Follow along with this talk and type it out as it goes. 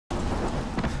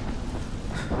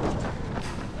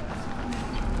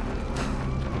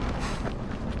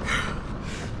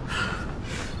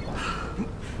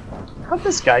How'd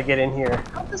this guy get in here?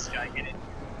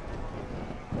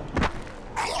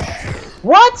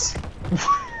 What?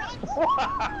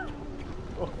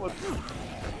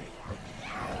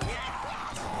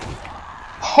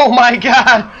 Oh my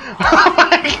god! Oh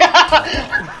my god!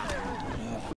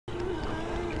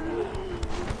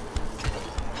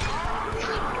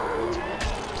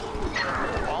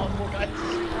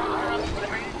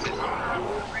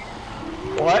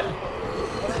 What?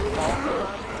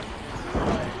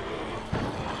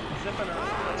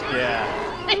 Yeah.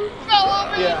 He fell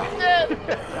over his head!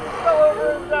 Fell over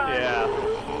his head! Yeah.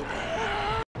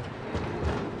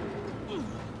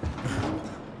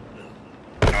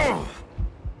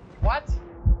 What?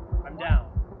 I'm down.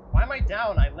 Why am I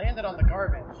down? I landed on the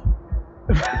garbage.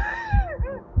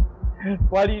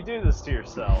 Why do you do this to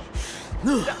yourself?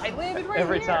 I landed right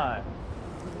Every here. time.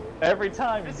 Every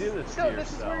time you do this to yourself.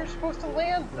 This is where you're supposed to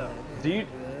land, though. Do you?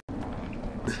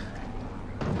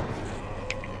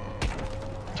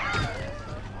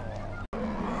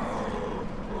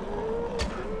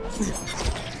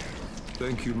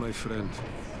 Thank you, my friend.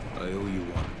 I owe you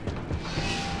one.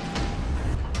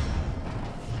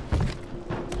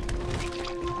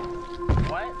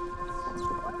 What?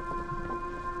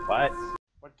 What?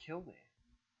 What killed me?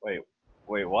 Wait,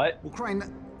 what? Well, Crane,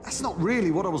 that's not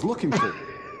really what I was looking for.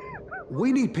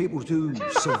 We need people to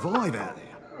survive out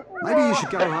there. Maybe you should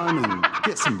go home and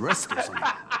get some rest or something.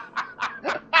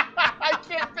 I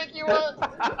can't pick you up!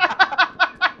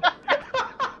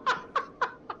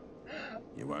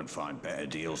 You won't find better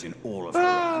deals in all of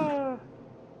Iran.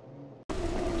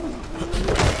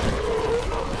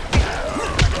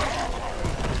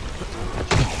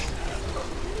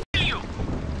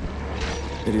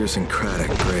 Idiosyncratic,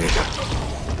 great.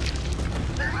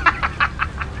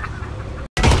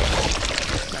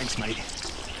 Thanks, mate.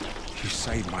 You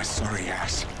saved my sorry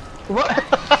ass. What?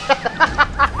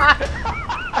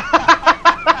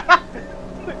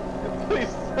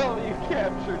 Please tell me you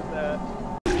captured that.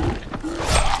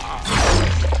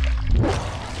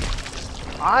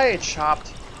 I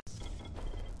chopped.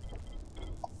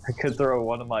 I could throw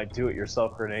one of my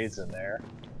do-it-yourself grenades in there.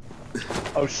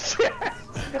 Oh shit!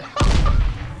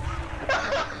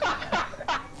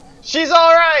 She's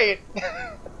alright!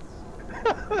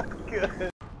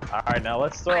 Good. Alright, now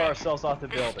let's throw ourselves off the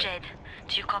building. This is Jade.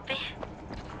 Do you copy?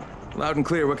 Loud and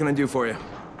clear, what can I do for you?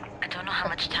 I don't know how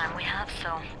much time we have,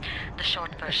 so the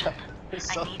short version.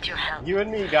 So, I need your help. you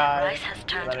and me, guys. Rice has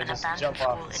turned an abandoned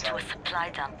school into a supply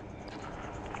dump.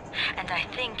 And I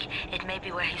think it may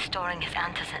be where he's storing his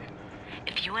antizin.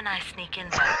 If you and I sneak in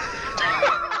there...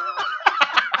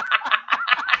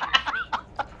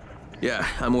 Yeah,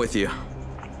 I'm with you.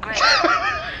 Great.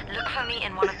 Look for me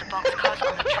in one of the boxcars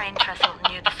on the train trestle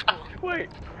near the school. Wait.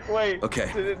 Okay,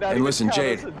 Did it not and even listen, count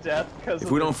Jade, as a death because if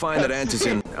of we the don't find that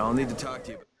cutscene? antizin, I'll need to talk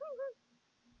to you.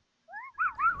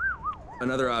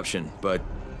 Another option, but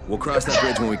we'll cross that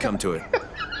bridge when we come to it.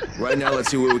 Right now, let's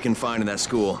see what we can find in that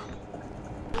school.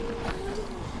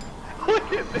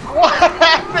 What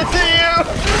happened to you?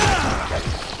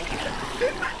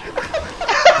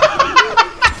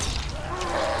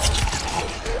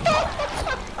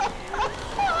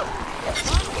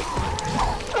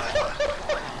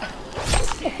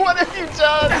 What have you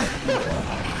done?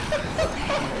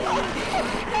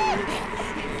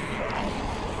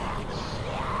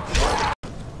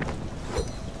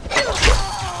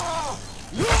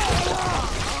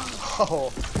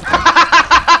 Oh.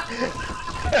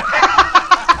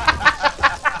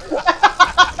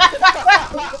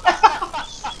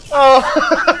 Oh.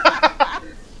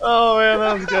 Oh man,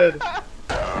 that was good.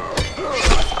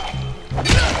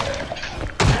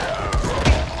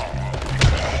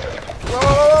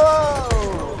 Whoa!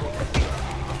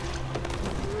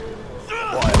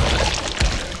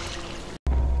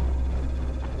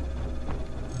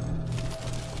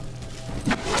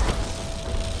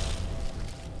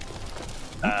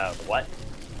 What?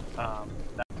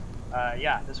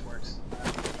 Yeah, this works.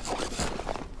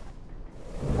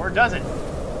 Or does it?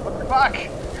 What the fuck?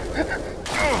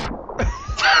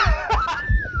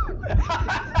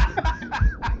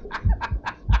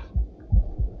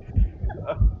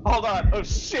 Hold on. Oh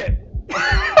shit.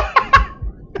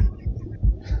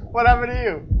 What happened to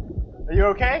you? Are you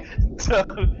okay?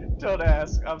 Don't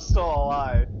ask. I'm still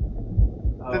alive.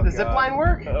 Did the zip line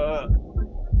work?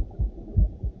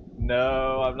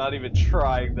 No, I'm not even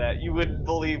trying that. You wouldn't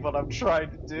believe what I'm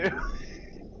trying to do.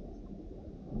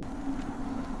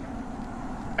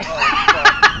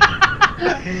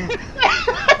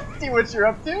 See what you're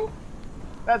up to?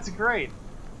 That's great.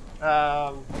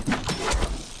 Alright,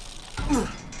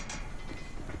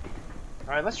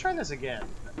 let's try this again.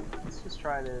 Let's Let's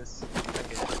try this.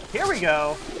 Okay. Here we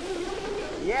go.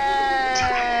 Yeah!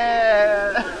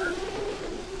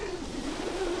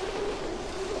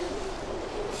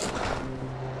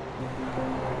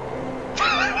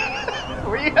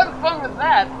 Were you having fun with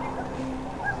that?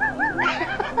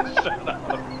 Shut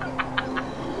up.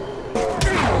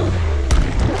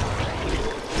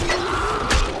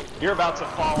 You're about to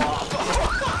fall off.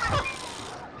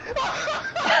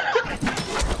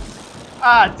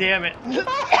 Ah, damn it.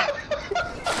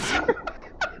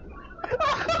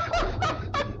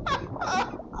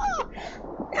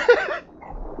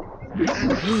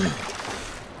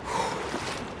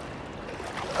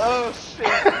 Oh shit.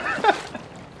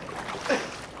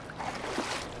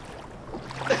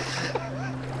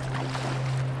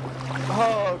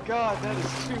 Oh god, that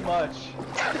is too much.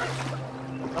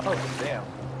 Oh damn.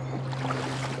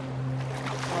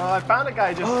 Well, I found a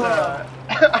guy just,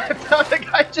 I found a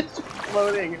guy just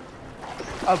floating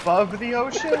above the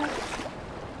ocean.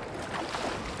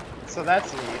 So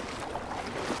that's neat.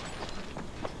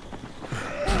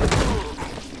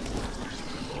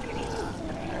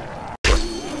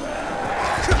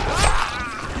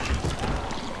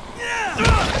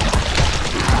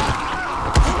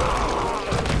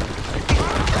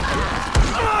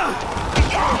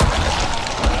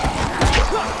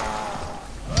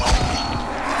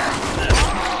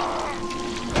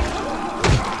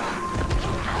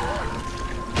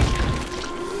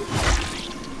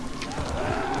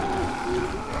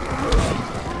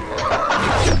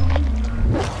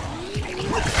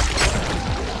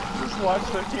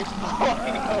 Watch them keep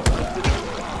falling over.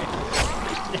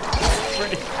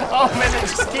 Oh man, they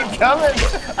just keep coming!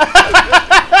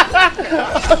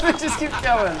 Oh, they just keep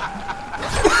going!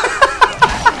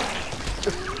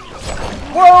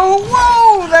 Whoa,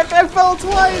 whoa! That guy fell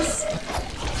twice!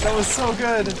 That was so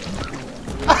good.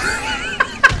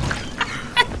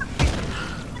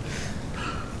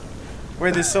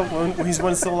 Wait, there's still one, he's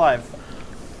one still alive.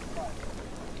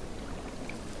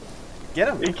 Get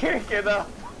him! He can't get up.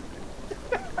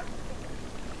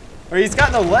 Or he's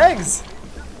got no legs!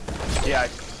 Yeah,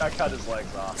 I cut his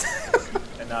legs off.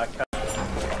 And now I cut.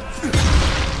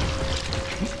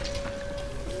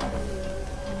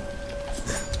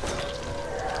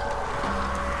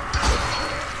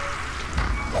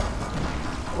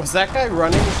 Was that guy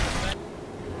running?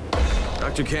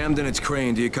 Dr. Camden, it's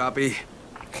Crane. Do you copy?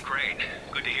 Crane,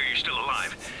 good to hear you're still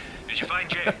alive. Did you find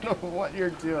Jay? I don't know what you're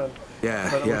doing. Yeah,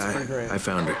 But it looks pretty great. I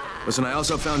found her. Listen, I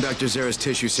also found Dr. Zara's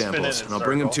tissue samples, in and I'll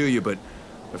bring them circle. to you, but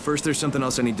first there's something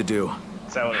else I need to do.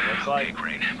 Is that what it looks Okay, like?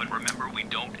 Crane, but remember we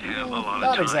don't have a lot of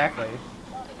Not time. exactly.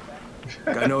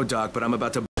 I know, Doc, but I'm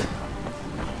about to...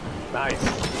 Nice.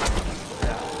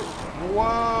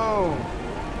 Whoa!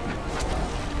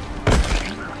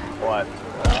 What?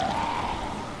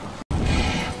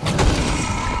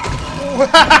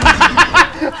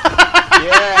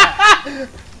 Yeah!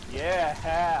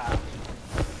 Yeah!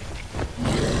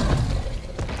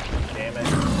 Damn it.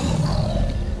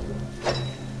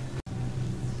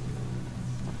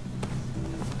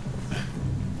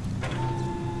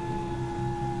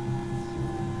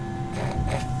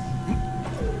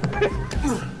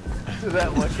 Did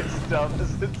that look as dumb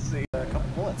as it seemed? A couple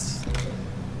bullets.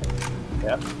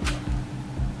 Yep.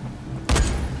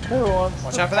 Who wants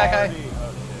Watch to out for that guy. party?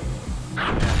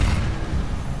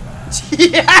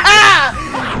 Yeah!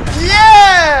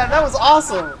 Yeah! That was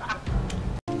awesome!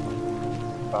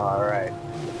 Alright.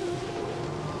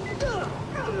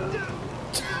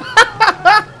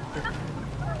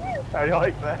 How do you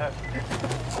like that?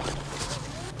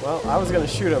 Well, I was gonna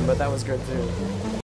shoot him, but that was good too.